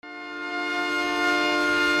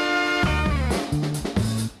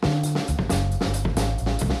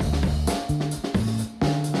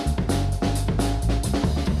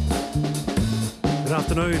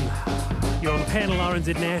afternoon. You're on the panel,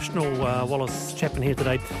 RNZ National. Wallace Chaplin here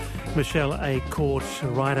today. Michele, a court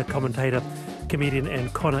writer, commentator, comedian,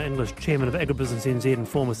 and Conor English, chairman of Agribusiness NZ and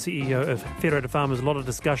former CEO of Federated Farmers. A lot of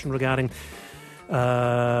discussion regarding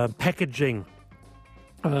packaging.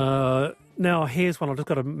 Now, here's one. I've just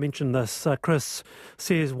got to mention this. Chris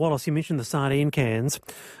says, Wallace, you mentioned the sardine cans.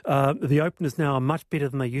 The openers now are much better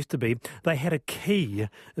than they used to be. They had a key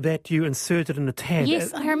that you inserted in the tab.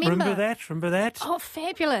 Yes, I remember. Remember that? Oh,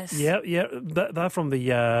 fabulous. Yeah. They're from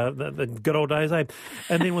the good old days, eh?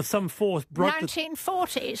 And then with some force broke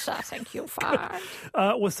 1940s, I think you'll find.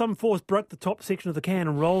 with some force broke the top section of the can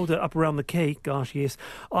and rolled it up around the key. Gosh, yes.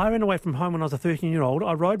 I ran away from home when I was a 13-year-old.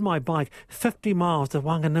 I rode my bike 50 miles to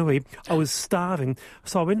Wanganui. I was starving,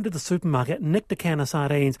 so I went into the supermarket, nicked a can of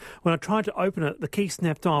sardines. When I tried to open it, the key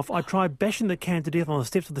snapped off. I tried bashing the can to death on the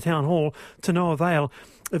steps of the town hall to no avail.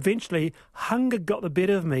 Eventually, hunger got the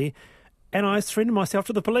better of me, and I surrendered myself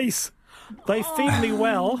to the police. They fed me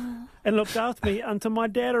well and looked after me until my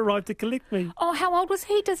dad arrived to collect me. Oh, how old was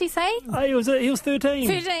he, does he say? He was 13.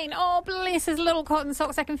 13. Oh, bless his little cotton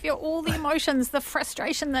socks. I can feel all the emotions, the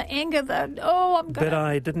frustration, the anger, I'm going But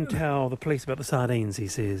I didn't tell the police about the sardines, he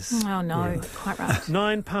says. Oh, no, yeah. Quite right.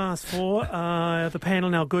 4:09. The panel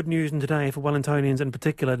now, good news today for Wellingtonians in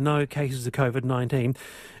particular. No cases of COVID-19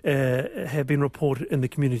 have been reported in the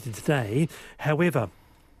community today. However,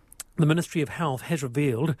 the Ministry of Health has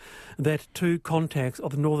revealed that 2 contacts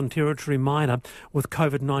of the Northern Territory miner with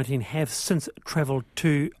COVID-19 have since travelled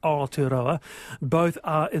to Aotearoa. Both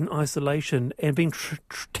are in isolation and being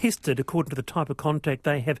tested according to the type of contact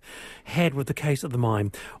they have had with the case of the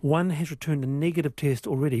mine. One has returned a negative test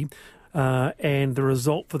already, and the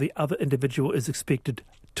result for the other individual is expected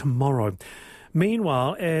tomorrow.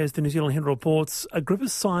 Meanwhile, as the New Zealand Herald reports, a group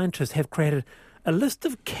of scientists have created a list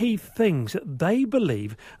of key things that they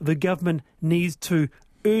believe the government needs to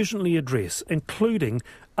urgently address, including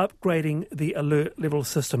upgrading the alert level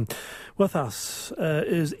system. With us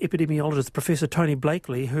is epidemiologist Professor Tony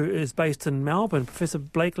Blakely, who is based in Melbourne. Professor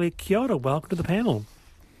Blakely, kia ora, welcome to the panel.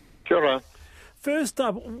 Kia ora. First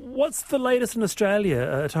up, what's the latest in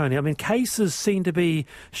Australia, Tony? I mean, cases seem to be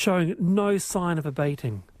showing no sign of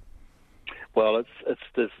abating. Well,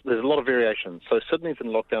 there's a lot of variation. So Sydney's in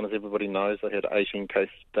lockdown, as everybody knows. They had 18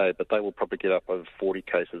 cases today, but they will probably get up over 40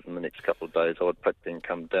 cases in the next couple of days. I would predict them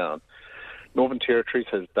come down. Northern Territories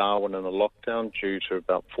has Darwin in a lockdown due to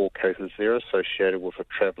about 4 cases there associated with a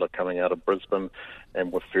traveller coming out of Brisbane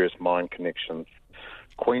and with various mine connections.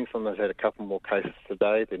 Queensland has had a couple more cases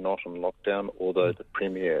today. They're not in lockdown, although the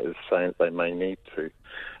Premier is saying they may need to.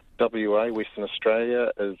 WA, Western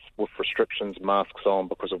Australia, is with restrictions, masks on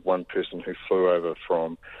because of one person who flew over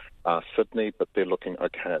from Sydney, but they're looking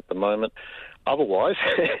okay at the moment. Otherwise,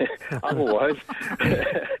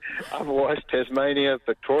 Tasmania,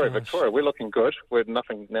 Victoria, we're looking good. We're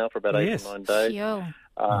nothing now for about 8 or 9 days.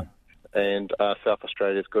 And South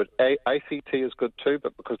Australia is good. ACT is good too,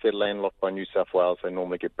 but because they're landlocked by New South Wales, they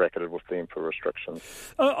normally get bracketed with them for restrictions.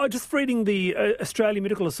 I'm just reading the Australian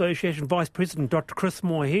Medical Association Vice President, Dr. Chris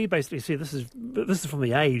Moore. He basically said, this is from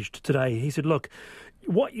The Aged today. He said, look,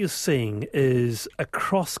 what you're seeing is a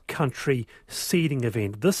cross-country seeding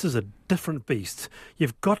event. This is a different beast.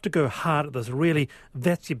 You've got to go hard at this. Really,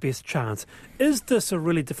 that's your best chance. Is this a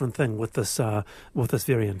really different thing with this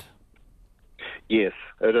variant? Yes,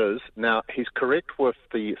 it is. Now, he's correct with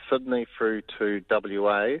the Sydney through to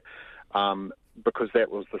WA because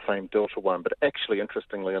that was the same Delta one. But actually,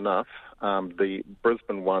 interestingly enough, the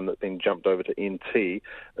Brisbane one that then jumped over to NT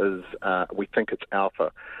is, we think it's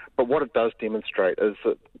Alpha. But what it does demonstrate is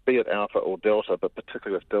that, be it Alpha or Delta, but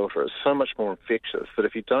particularly with Delta, it's so much more infectious that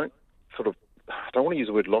if you don't I don't want to use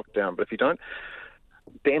the word lockdown, but if you don't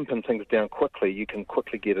dampen things down quickly, you can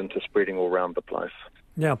quickly get into spreading all around the place.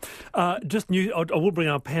 Now, just news. I will bring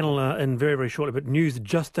our panel in very, very shortly, but news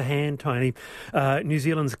just to hand, Tony. New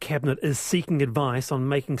Zealand's cabinet is seeking advice on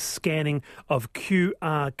making scanning of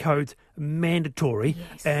QR codes mandatory,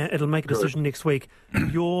 and it'll make a decision next week.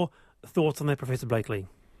 Your thoughts on that, Professor Blakely?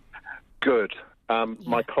 Good.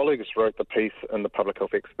 My colleagues wrote the piece in the Public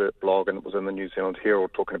Health Expert blog, and it was in the New Zealand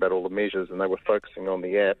Herald talking about all the measures, and they were focusing on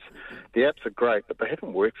the apps. The apps are great, but they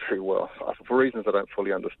haven't worked very well for reasons I don't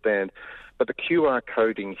fully understand. But the QR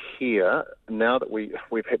coding here, now that we've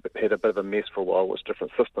had a bit of a mess for a while with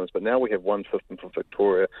different systems, but now we have one system for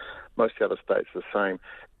Victoria, most of the other states are the same,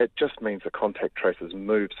 it just means the contact tracers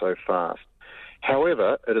move so fast.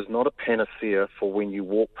 However, it is not a panacea for when you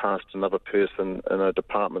walk past another person in a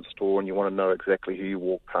department store and you want to know exactly who you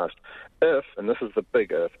walk past. If, and this is the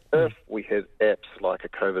big if we had apps like a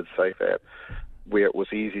COVID Safe app, where it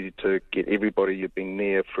was easy to get everybody you've been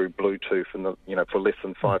near through Bluetooth and for less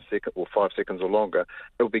than 5 seconds or 5 seconds or longer,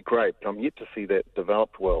 it would be great. But I'm yet to see that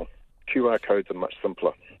developed well. QR codes are much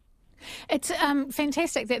simpler. It's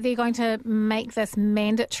fantastic that they're going to make this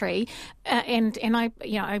mandatory, and I've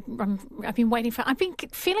been waiting for. I've been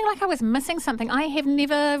feeling like I was missing something. I have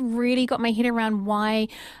never really got my head around why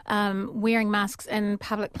wearing masks in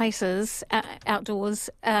public places, outdoors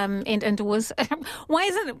and indoors. Why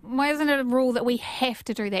isn't it a rule that we have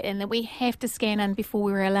to do that and that we have to scan in before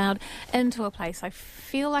we're allowed into a place? I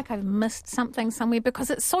feel like I've missed something somewhere because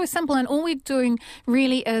it's so simple, and all we're doing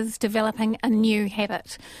really is developing a new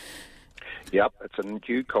habit. Yep, it's a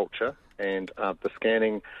new culture, and the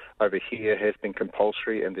scanning over here has been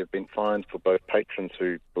compulsory, and there have been fines for both patrons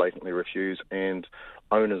who blatantly refuse and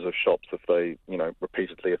owners of shops if they,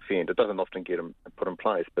 repeatedly offend. It doesn't often get them put in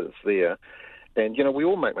place, but it's there. And, we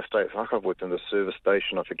all make mistakes. Like I've worked in the service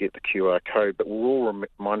station, I forget the QR code, but we're all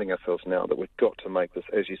reminding ourselves now that we've got to make this,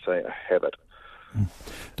 as you say, a habit.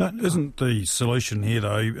 Isn't the solution here,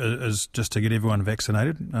 though, is just to get everyone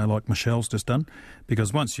vaccinated, like Michele's just done?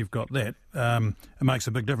 Because once you've got that, it makes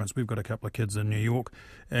a big difference. We've got a couple of kids in New York,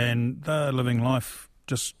 and they're living life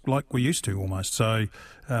just like we used to almost. So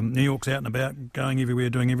New York's out and about, going everywhere,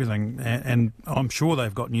 doing everything, and I'm sure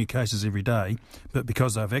they've got new cases every day, but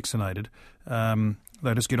because they're vaccinated,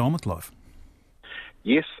 they just get on with life.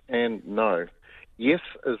 Yes and no. Yes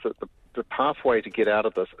is that the pathway to get out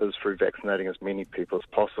of this is through vaccinating as many people as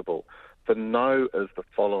possible. The no is the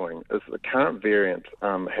following, is the current variant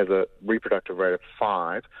has a reproductive rate of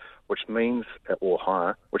 5, which means, or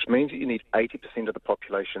higher, which means that you need 80% of the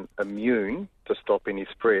population immune to stop any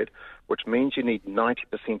spread, which means you need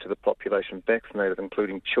 90% of the population vaccinated,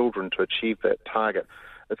 including children, to achieve that target.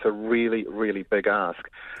 It's a really, really big ask.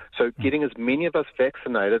 So getting as many of us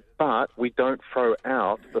vaccinated, but we don't throw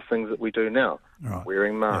out the things that we do now. Right.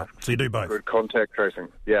 Wearing masks. Yeah. So you do both. Good contact tracing.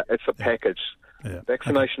 Yeah, it's a package. Yeah.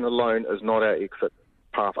 Vaccination alone is not our exit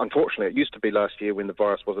path. Unfortunately, it used to be last year when the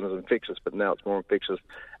virus wasn't as infectious, but now it's more infectious.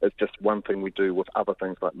 It's just one thing we do with other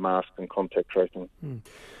things like masks and contact tracing.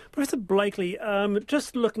 Professor Blakely,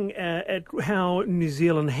 just looking at how New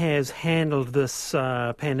Zealand has handled this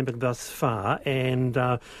pandemic thus far, and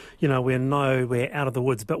we're nowhere out of the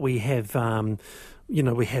woods, but we have,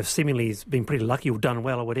 we have seemingly been pretty lucky or done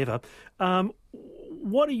well or whatever.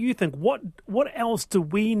 What do you think? What else do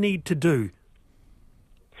we need to do?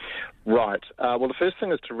 Right. Well, the first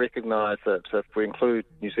thing is to recognise that if we include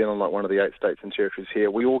New Zealand like one of the 8 states and territories here,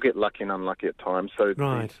 we all get lucky and unlucky at times. So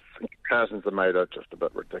right. The comparisons are made are just a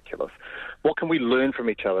bit ridiculous. What can we learn from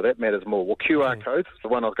each other? That matters more. Well, QR codes is the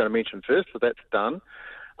one I was going to mention first, so that's done.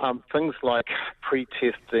 Things like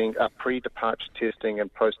pre-departure testing and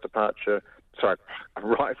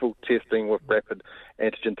arrival testing with rapid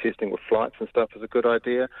antigen testing with flights and stuff is a good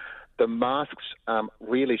idea. The masks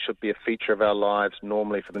really should be a feature of our lives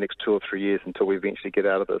normally for the next 2 or 3 years until we eventually get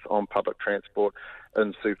out of this, on public transport,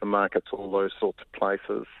 in supermarkets, all those sorts of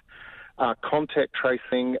places. Contact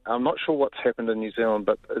tracing, I'm not sure what's happened in New Zealand,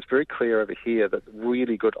 but it's very clear over here that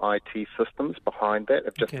really good IT systems behind that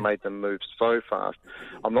have just made them move so fast.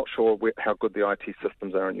 I'm not sure how good the IT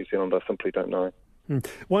systems are in New Zealand. I simply don't know.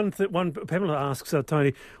 One Pamela asks,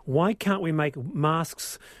 Tony, why can't we make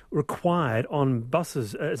masks required on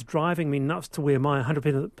buses? It's driving me nuts to wear mine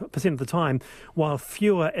 100% of the time, while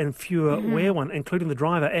fewer and fewer wear one, including the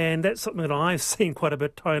driver. And that's something that I've seen quite a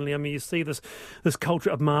bit, Tony. I mean, you see this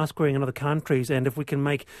culture of mask wearing in other countries, and if we can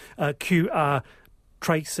make QR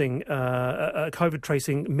tracing, COVID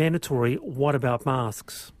tracing mandatory, what about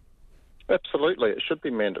masks? Absolutely, it should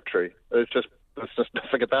be mandatory. It's just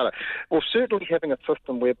nothing about it. Well, certainly having a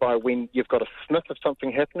system whereby when you've got a sniff of something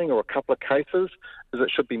happening or a couple of cases, is it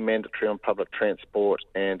should be mandatory on public transport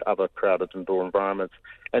and other crowded indoor environments.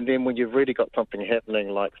 And then when you've really got something happening,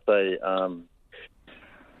 like, say, 10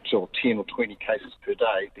 or 20 cases per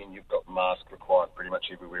day, then you've got masks required pretty much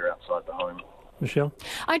everywhere outside the home. Michele?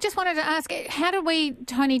 I just wanted to ask,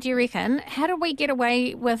 Tony, do you reckon, how do we get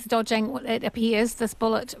away with dodging, it appears, this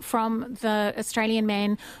bullet from the Australian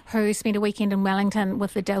man who spent a weekend in Wellington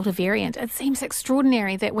with the Delta variant? It seems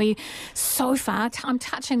extraordinary that we, so far, I'm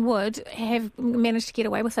touching wood, have managed to get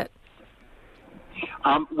away with it.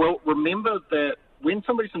 Well, remember that when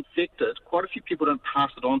somebody's infected, quite a few people don't pass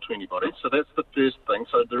it on to anybody, so that's the first thing.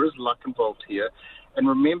 So there is luck involved here. And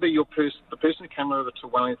remember, the person who came over to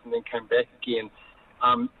Wellington and then came back again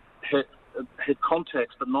had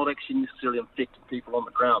contacts, but not actually necessarily infected people on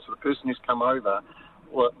the ground. So the person who's come over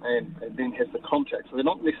and then has the contact. So they're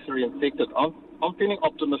not necessarily infected. I'm feeling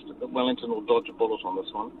optimistic that Wellington will dodge a bullet on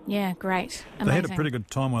this one. Yeah, great. Amazing. They had a pretty good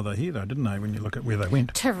time while they're here, though, didn't they, when you look at where they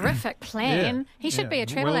went? Terrific plan. Yeah, He should be a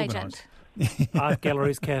travel agent. Art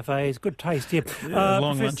galleries, cafes, good taste, yeah.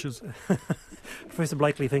 Long lunches. Professor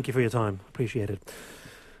Blakely, thank you for your time. Appreciate it.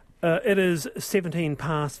 It is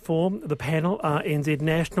 4:17. The panel are NZ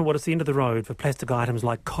National. What is the end of the road for plastic items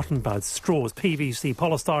like cotton buds, straws, PVC,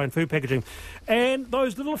 polystyrene, food packaging, and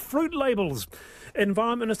those little fruit labels?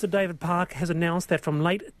 Environment Minister David Park has announced that from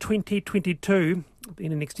late 2022, in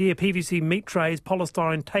the next year, PVC meat trays,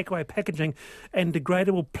 polystyrene, takeaway packaging and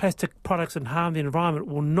degradable plastic products that harm the environment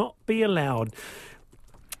will not be allowed.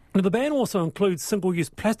 Now, the ban also includes single-use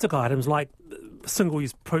plastic items like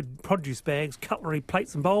single-use produce bags, cutlery,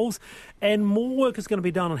 plates and bowls, and more work is going to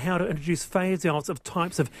be done on how to introduce phase-outs of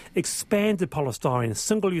types of expanded polystyrene,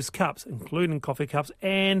 single-use cups, including coffee cups,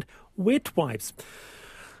 and wet wipes.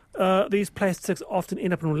 These plastics often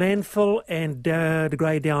end up in landfill and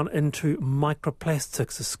degrade down into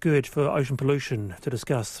microplastics, a scourge for ocean pollution. To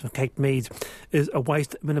discuss, Kate Meads is a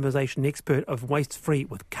waste minimisation expert of Waste Free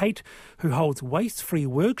with Kate, who holds waste-free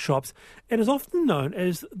workshops and is often known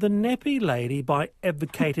as the nappy lady by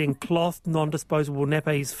advocating cloth, non-disposable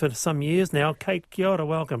nappies for some years now. Kate, kia ora,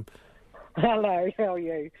 welcome. Hello, how are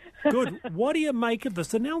you? Good. What do you make of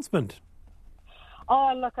this announcement?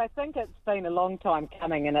 Oh, look, I think it's been a long time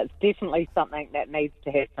coming, and it's definitely something that needs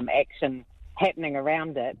to have some action happening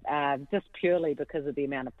around it, just purely because of the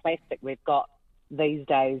amount of plastic we've got these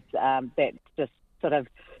days that's just sort of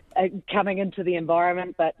coming into the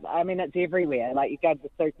environment. But, I mean, it's everywhere. Like, you go to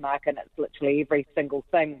the supermarket and it's literally every single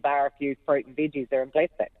thing, bar a few fruit and veggies, are in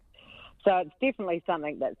plastic. So it's definitely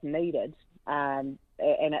something that's needed, and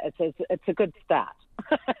it's a good start.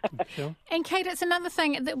 Sure. And Kate, it's another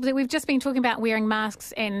thing that we've just been talking about, wearing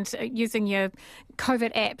masks and using your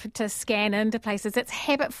COVID app to scan into places. It's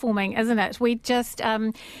habit forming, isn't it? We just,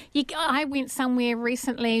 I went somewhere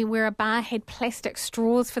recently where a bar had plastic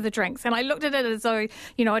straws for the drinks, and I looked at it as though,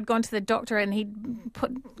 I'd gone to the doctor and he'd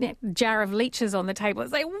put a jar of leeches on the table.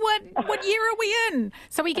 It's like, what year are we in?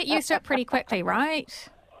 So we get used to it pretty quickly, right?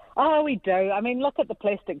 Oh, we do. I mean, look at the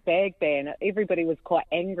plastic bag ban. Everybody was quite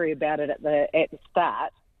angry about it at the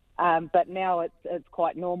start, but now it's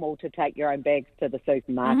quite normal to take your own bags to the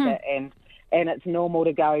supermarket, and it's normal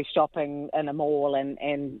to go shopping in a mall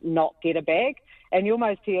and not get a bag. And you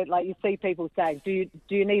almost hear, like, you see people saying, "Do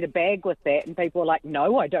you need a bag with that?" And people are like,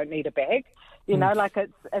 "No, I don't need a bag." Like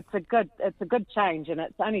it's a good change, and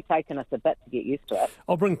it's only taken us a bit to get used to it.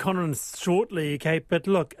 I'll bring Conor in shortly, Kate. But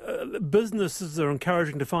look, businesses are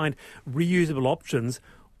encouraging to find reusable options.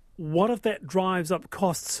 What if that drives up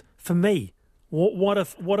costs for me? What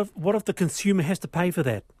if the consumer has to pay for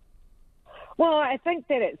that? Well, I think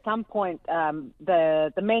that at some point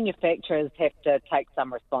the manufacturers have to take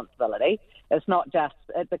some responsibility. It's not just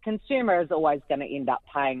the consumer is always going to end up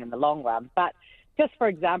paying in the long run, but just for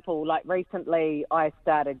example, like recently I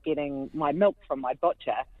started getting my milk from my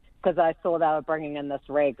butcher because I saw they were bringing in this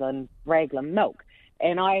Raglan milk.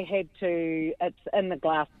 And I had to, it's in the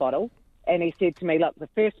glass bottle. And he said to me, look, the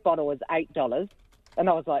first bottle is $8. And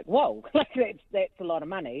I was like, whoa, like that's a lot of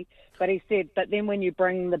money. But he said, but then when you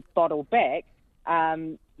bring the bottle back,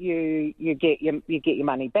 you get your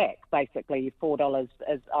money back. Basically, $4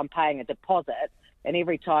 is I'm paying a deposit. And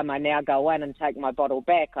every time I now go in and take my bottle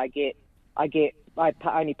back, I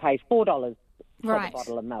only pay $4 for the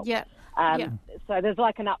bottle of milk. Yeah. So there's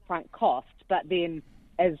like an upfront cost, but then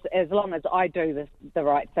as long as I do the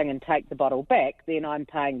right thing and take the bottle back, then I'm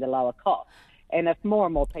paying the lower cost. And if more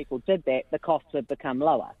and more people did that, the costs would become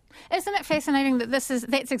lower. Isn't it fascinating that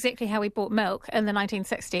that's exactly how we bought milk in the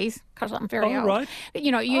 1960s? Because I'm very old. Right. But,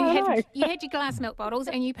 you had your glass milk bottles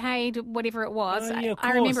and you paid whatever it was.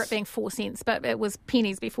 I remember it being 4 cents, but it was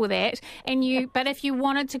pennies before that. But if you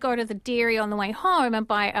wanted to go to the dairy on the way home and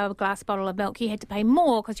buy a glass bottle of milk, you had to pay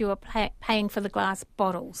more because you were paying for the glass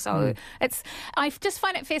bottle. So I just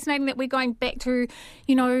find it fascinating that we're going back to,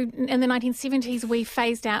 in the 1970s we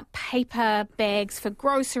phased out paper bags for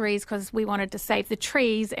groceries because we wanted to save the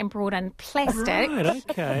trees and brought in plastic. Right,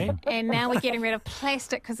 okay. And now we're getting rid of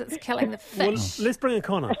plastic because it's killing the fish. Well, let's bring in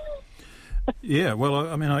Conor. Yeah, well,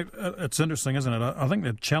 I mean, it's interesting, isn't it? I think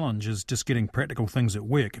the challenge is just getting practical things that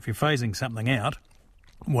work. If you're phasing something out,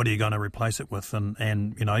 what are you going to replace it with?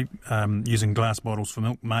 And using glass bottles for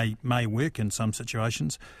milk may work in some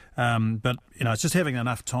situations. But, it's just having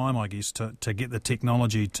enough time, I guess, to get the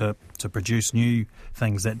technology to produce new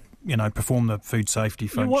things that perform the food safety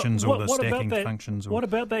functions or the stacking functions. What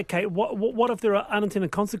about that, Kate? What if there are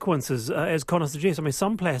unintended consequences, as Conor suggests? I mean,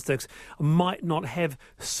 some plastics might not have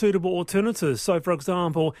suitable alternatives. So, for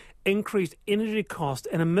example, increased energy cost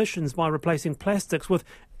and emissions by replacing plastics with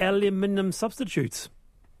aluminium substitutes.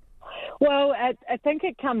 Well, I think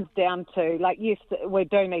it comes down to, yes, we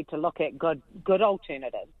do need to look at good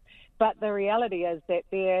alternatives, but the reality is that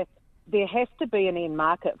there has to be an end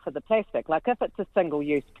market for the plastic. Like if it's a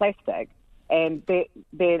single-use plastic and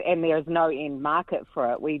there is no end market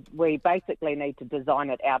for it, we basically need to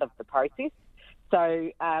design it out of the process.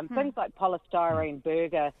 So things like polystyrene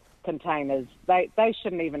burger containers, they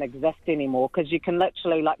shouldn't even exist anymore, because you can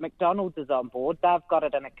literally, like McDonald's is on board, they've got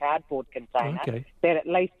it in a cardboard container that at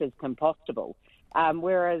least is compostable.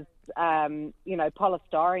 Whereas,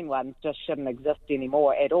 polystyrene ones just shouldn't exist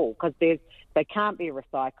anymore at all, because they can't be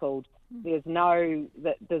recycled. There's no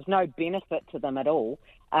benefit to them at all,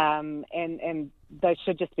 and they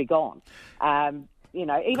should just be gone. Even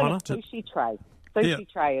Conor, a sushi tray. Sushi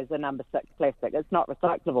tray is a number 6 plastic. It's not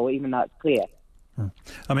recyclable, even though it's clear.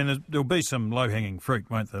 I mean, there'll be some low-hanging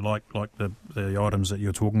fruit, won't there, like the items that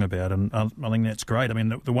you're talking about, and I think that's great. I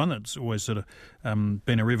mean, the one that's always sort of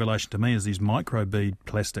been a revelation to me is these microbead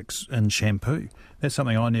plastics in shampoo. That's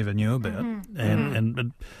something I never knew about,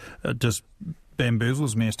 and it just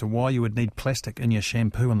bamboozles me as to why you would need plastic in your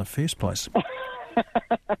shampoo in the first place.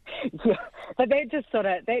 Yeah, but that just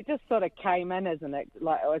sort of came in, isn't it?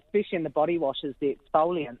 Like, especially in the body washes, the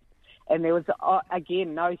exfoliants. And there was,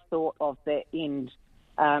 again, no thought of the end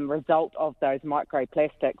result of those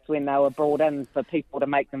microplastics when they were brought in for people to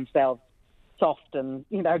make themselves soft and,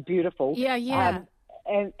 beautiful. Yeah.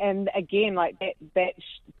 And again, like that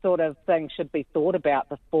sort of thing should be thought about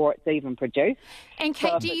before it's even produced. And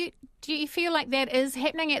Kate, do you feel like that is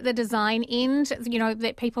happening at the design end?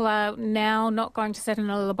 That people are now not going to sit in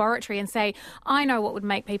a laboratory and say, I know what would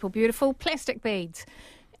make people beautiful, plastic beads.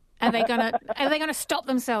 Are they going to stop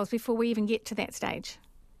themselves before we even get to that stage?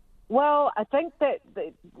 Well, I think that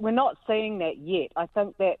we're not seeing that yet. I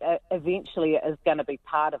think that eventually it is going to be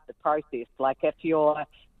part of the process. Like if you're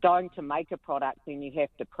going to make a product, then you have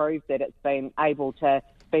to prove that it's been able to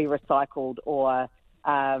be recycled or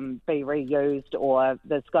be reused, or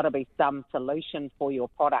there's got to be some solution for your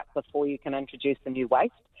product before you can introduce a new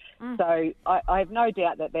waste. So I have no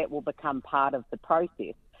doubt that will become part of the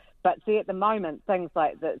process. But see, at the moment, things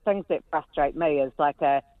that frustrate me is like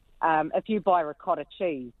if you buy ricotta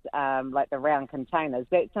cheese, like the round containers,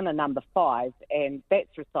 that's in a number 5 and that's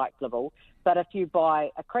recyclable. But if you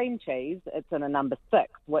buy a cream cheese, it's in a number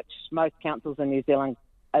 6, which most councils in New Zealand,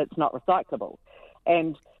 it's not recyclable.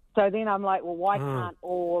 And so then I'm like, well, why can't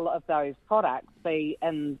all of those products be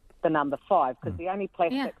in the number 5? Because the only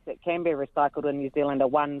plastics that can be recycled in New Zealand are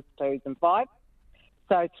 1s, 2s and 5.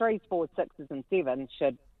 So 3s, 4s, 6s and 7s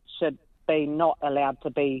should be not allowed to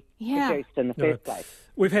be produced in the first place.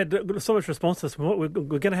 We've had so much response to this. We're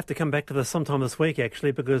going to have to come back to this sometime this week,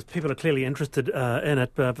 actually, because people are clearly interested in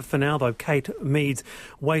it. But for now, though, Kate Meads,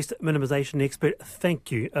 waste minimisation expert,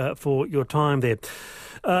 thank you for your time there.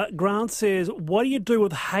 Grant says, what do you do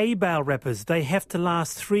with hay bale wrappers? They have to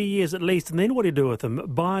last 3 years at least, and then what do you do with them?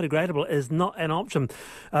 Biodegradable is not an option.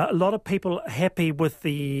 A lot of people happy with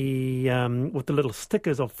the little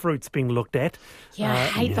stickers of fruits being looked at. Yeah, I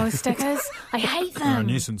hate those stickers. I hate them. They're a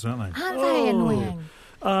nuisance, aren't they? Aren't they annoying?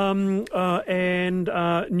 And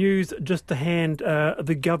news just to hand,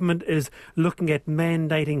 the government is looking at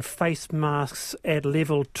mandating face masks at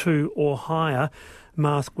level 2 or higher.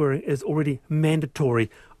 Mask wearing is already mandatory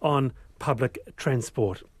on public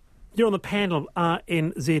transport. You're on the panel of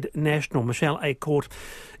RNZ National. Michele A. Court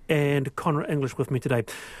and Conor English with me today.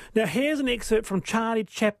 Now, here's an excerpt from Charlie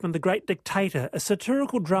Chaplin, The Great Dictator, a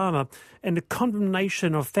satirical drama and a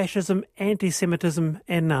condemnation of fascism, anti-Semitism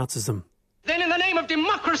and Nazism. Then in the name of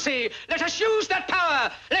democracy, let us use that power.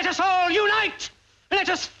 Let us all unite. Let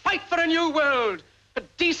us fight for a new world, a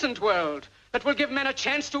decent world that will give men a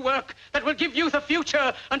chance to work, that will give youth a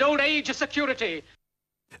future and old age a security.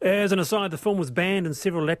 As an aside, the film was banned in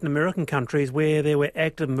several Latin American countries where there were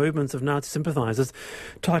active movements of Nazi sympathisers.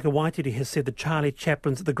 Taika Waititi has said that Charlie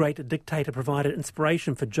Chaplin's The Great Dictator provided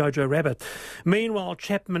inspiration for Jojo Rabbit. Meanwhile,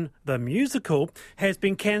 Chaplin, the musical, has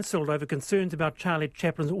been cancelled over concerns about Charlie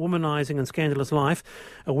Chaplin's womanising and scandalous life.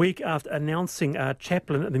 A week after announcing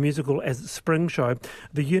Chaplin, the musical, as a spring show,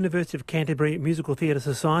 the University of Canterbury Musical Theatre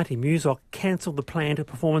Society, MUSOC, cancelled the planned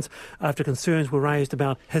performance after concerns were raised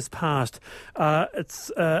about his past. It's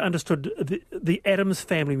understood the Addams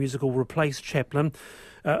Family musical replaced Chaplin.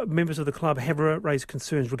 Members of the club have raised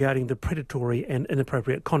concerns regarding the predatory and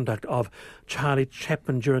inappropriate conduct of Charlie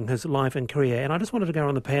Chaplin during his life and career. And I just wanted to go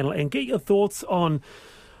on the panel and get your thoughts on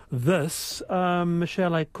this.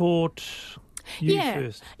 Michele, I caught you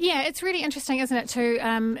first. Yeah, it's really interesting, isn't it, too?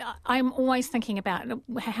 I'm always thinking about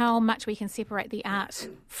how much we can separate the art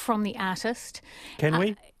from the artist. Can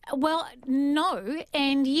we? Well, no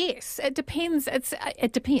and yes. It depends.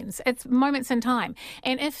 It depends. It's moments in time.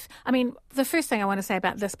 And the first thing I want to say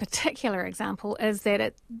about this particular example is that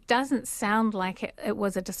it doesn't sound like it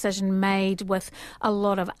was a decision made with a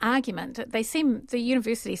lot of argument. The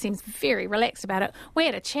university seems very relaxed about it. We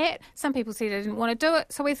had a chat. Some people said they didn't want to do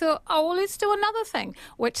it, so we thought, well, let's do another thing,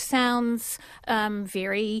 which sounds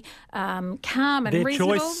very calm and their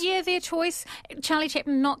reasonable. Choice. Yeah, their choice. Charlie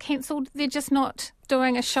Chaplin not cancelled. They're just not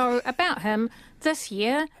doing a show about him this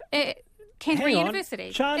year at Canterbury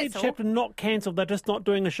University. Charlie Chaplin not cancelled, they're just not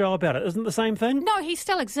doing a show about it. Isn't it the same thing? No, he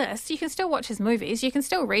still exists. You can still watch his movies. You can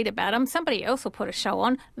still read about him. Somebody else will put a show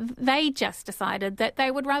on. They just decided that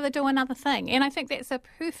they would rather do another thing. And I think that's a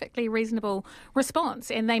perfectly reasonable response.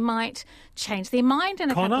 And they might change their mind in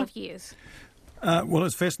a couple of years. Well,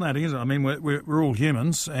 it's fascinating, isn't it? I mean, we're all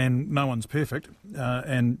humans and no one's perfect.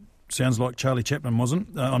 And sounds like Charlie Chaplin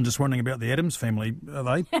wasn't. I'm just wondering about the Addams Family. Are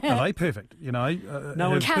they perfect? You know,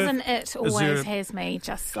 no, Cousin It always has me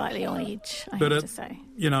just slightly on edge. I have to say.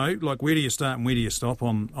 You know, like where do you start and where do you stop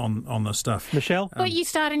on this stuff? Michele? Well, you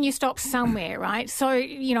start and you stop somewhere, right? So,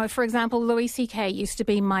 you know, for example, Louis C.K. used to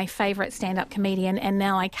be my favourite stand-up comedian, and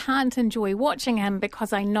now I can't enjoy watching him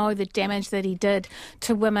because I know the damage that he did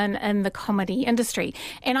to women in the comedy industry.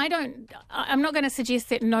 And I'm not going to suggest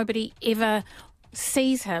that nobody ever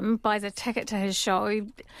sees him, buys a ticket to his show.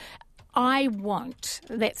 I won't.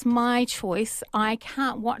 That's my choice. I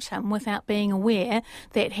can't watch him without being aware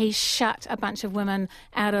that he's shut a bunch of women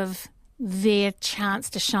out of their chance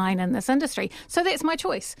to shine in this industry. So that's my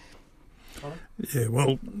choice. Yeah,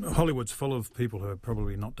 well, Hollywood's full of people who are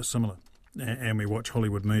probably not dissimilar, and we watch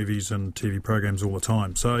Hollywood movies and TV programs all the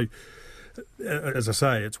time. So, as I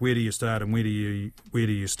say, it's where do you start and where do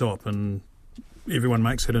you stop, and everyone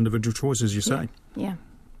makes that individual choice, as you say. Yeah.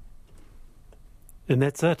 And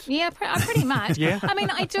that's it. Yeah, pretty much. Yeah. I mean,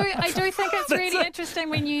 I do think it's really interesting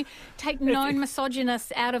when you take known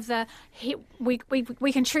misogynists out of the.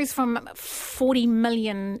 We can choose from 40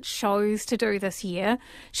 million shows to do this year.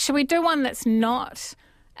 Should we do one that's not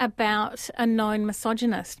about a known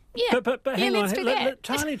misogynist? Yeah, but hang let's on. do that.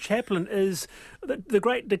 Charlie Chaplin is the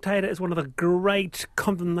Great Dictator is one of the great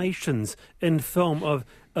condemnations in film of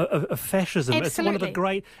fascism. Absolutely. It's one of the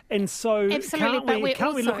great, and so Absolutely,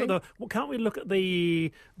 can't we look at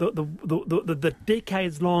the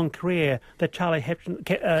decades long career that Charlie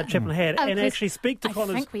Chaplin had, and actually speak to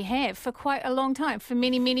Connor's. I think we have for quite a long time, for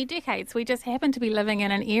many, many decades. We just happen to be living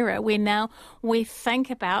in an era where now we think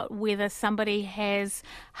about whether somebody has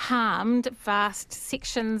harmed vast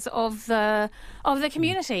sections of the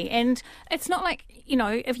community, and it's not like, you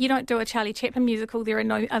know, if you don't do a Charlie Chaplin musical, there are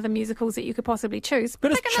no other musicals that you could possibly choose.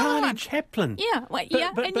 But pick it's another Charlie one. Chaplin. Yeah,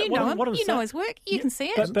 and you know him. You know his work. You can see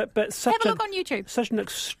it. But have a look on YouTube. Such an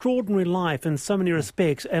extraordinary life in so many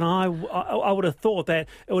respects, and I would have thought that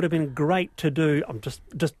it would have been great to do. I'm just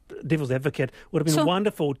devil's advocate. Would have been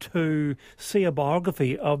wonderful to see a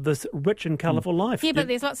biography of this rich and colourful life. Yeah, but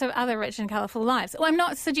there's lots of other rich and colourful lives. Well, I'm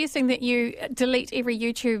not suggesting that you delete every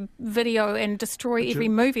YouTube video and destroy every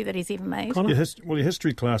movie that he's ever made. Your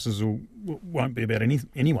history classes won't be about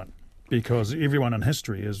anyone, because everyone in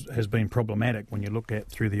history has been problematic when you look at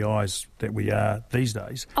through the eyes that we are these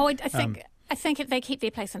days. Oh, I think they keep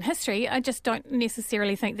their place in history. I just don't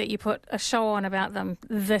necessarily think that you put a show on about them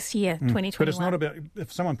this year, 2021. But it's not about,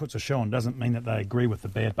 if someone puts a show on, doesn't mean that they agree with the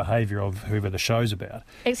bad behaviour of whoever the show's about.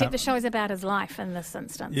 Except the show's about his life in this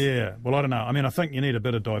instance. Yeah, well, I don't know. I mean, I think you need a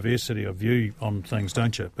bit of diversity of view on things,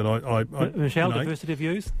 don't you? But I Michele, diversity of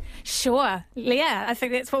views? Sure. Yeah, I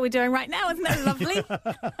think that's what we're doing right now. Isn't that lovely?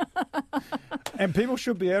 And people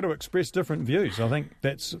should be able to express different views. I think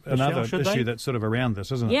that's another issue that's sort of around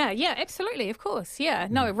this, isn't it? Yeah, absolutely. Of course, yeah.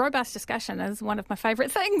 No, robust discussion is one of my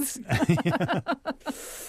favourite things.